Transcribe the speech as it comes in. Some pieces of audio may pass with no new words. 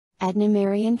At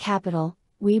Numerian Capital,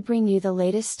 we bring you the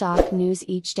latest stock news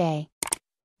each day.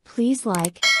 Please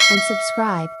like and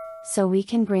subscribe so we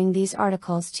can bring these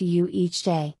articles to you each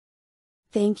day.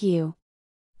 Thank you.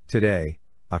 Today,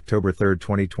 October 3,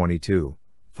 2022,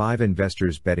 5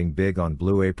 investors betting big on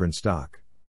Blue Apron stock.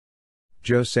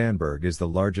 Joe Sandberg is the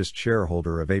largest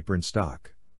shareholder of Apron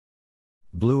stock.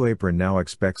 Blue Apron now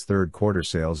expects third quarter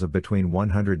sales of between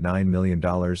 $109 million and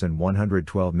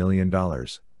 $112 million.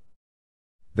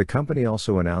 The company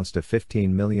also announced a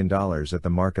 $15 million at the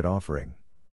market offering.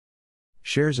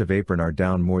 Shares of Apron are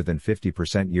down more than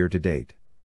 50% year to date.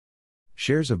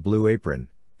 Shares of Blue Apron,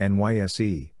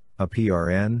 NYSE,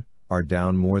 APRN, are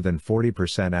down more than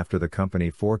 40% after the company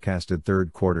forecasted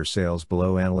third quarter sales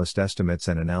below analyst estimates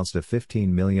and announced a $15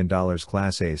 million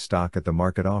Class A stock at the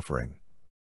market offering.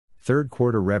 Third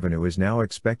quarter revenue is now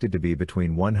expected to be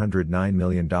between $109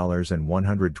 million and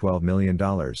 $112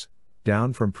 million,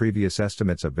 down from previous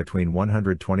estimates of between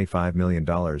 $125 million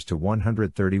to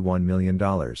 $131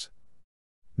 million.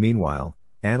 Meanwhile,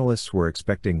 analysts were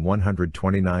expecting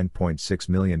 $129.6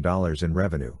 million in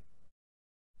revenue.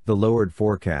 The lowered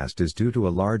forecast is due to a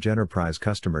large enterprise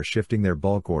customer shifting their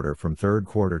bulk order from third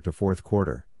quarter to fourth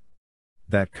quarter.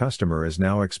 That customer is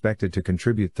now expected to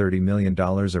contribute $30 million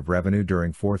of revenue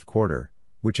during fourth quarter,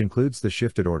 which includes the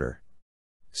shifted order.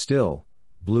 Still,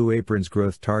 Blue Apron's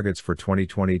growth targets for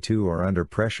 2022 are under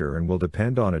pressure and will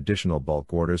depend on additional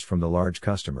bulk orders from the large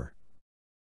customer.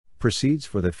 Proceeds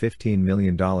for the $15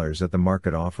 million at the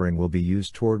market offering will be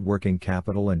used toward working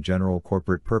capital and general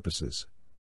corporate purposes.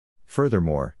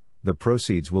 Furthermore, the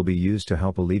proceeds will be used to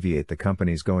help alleviate the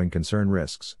company's going concern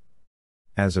risks.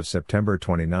 As of September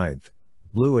 29,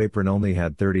 Blue Apron only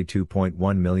had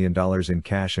 $32.1 million in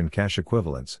cash and cash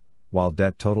equivalents, while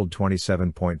debt totaled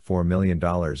 $27.4 million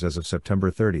as of September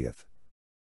 30.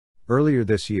 Earlier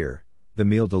this year, the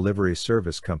meal delivery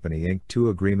service company inked 2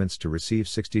 agreements to receive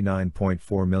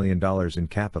 $69.4 million in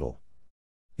capital.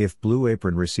 If Blue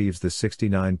Apron receives the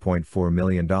 $69.4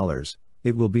 million,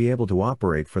 it will be able to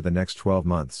operate for the next 12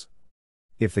 months.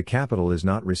 If the capital is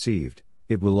not received,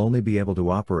 it will only be able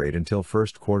to operate until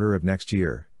first quarter of next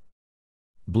year.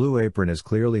 Blue Apron is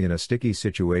clearly in a sticky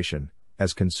situation,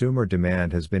 as consumer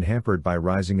demand has been hampered by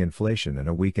rising inflation and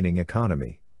a weakening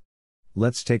economy.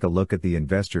 Let's take a look at the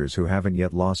investors who haven't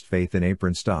yet lost faith in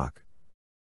Apron stock.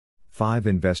 5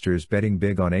 investors betting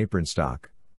big on Apron stock.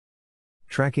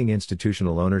 Tracking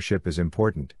institutional ownership is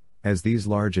important, as these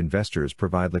large investors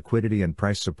provide liquidity and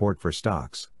price support for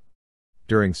stocks.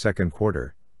 During second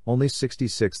quarter, only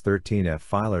 6613F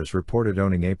filers reported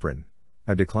owning Apron,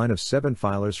 a decline of 7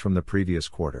 filers from the previous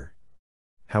quarter.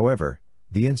 However,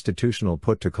 the institutional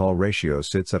put-to-call ratio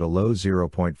sits at a low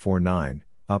 0.49,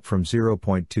 up from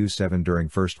 0.27 during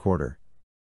first quarter.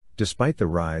 Despite the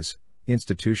rise,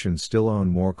 institutions still own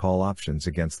more call options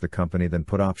against the company than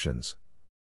put options.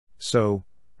 So,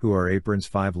 who are Apron's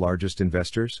 5 largest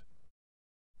investors?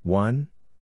 1.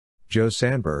 Joe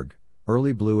Sandberg,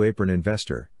 early Blue Apron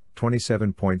investor,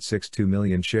 27.62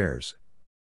 million shares.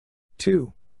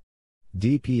 2.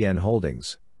 DPN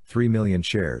Holdings, 3 million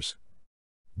shares.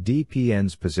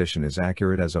 DPN's position is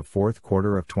accurate as of fourth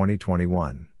quarter of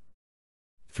 2021.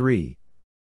 3.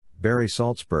 Barry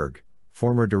Salzberg,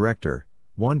 former director,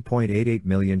 1.88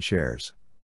 million shares.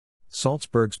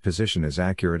 Salzberg's position is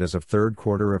accurate as of third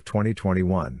quarter of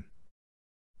 2021.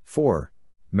 4.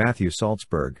 Matthew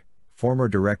Salzberg, former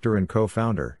director and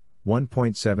co-founder,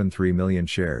 1.73 million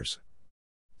shares.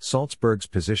 Salzberg's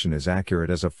position is accurate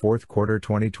as of fourth quarter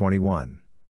 2021.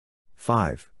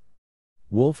 5.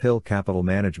 Wolf Hill Capital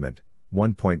Management,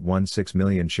 1.16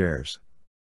 million shares.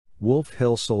 Wolf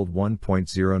Hill sold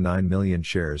 1.09 million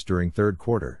shares during third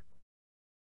quarter.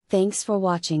 Thanks for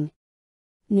watching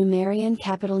Numerian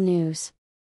Capital News.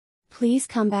 Please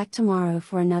come back tomorrow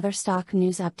for another stock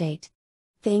news update.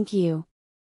 Thank you.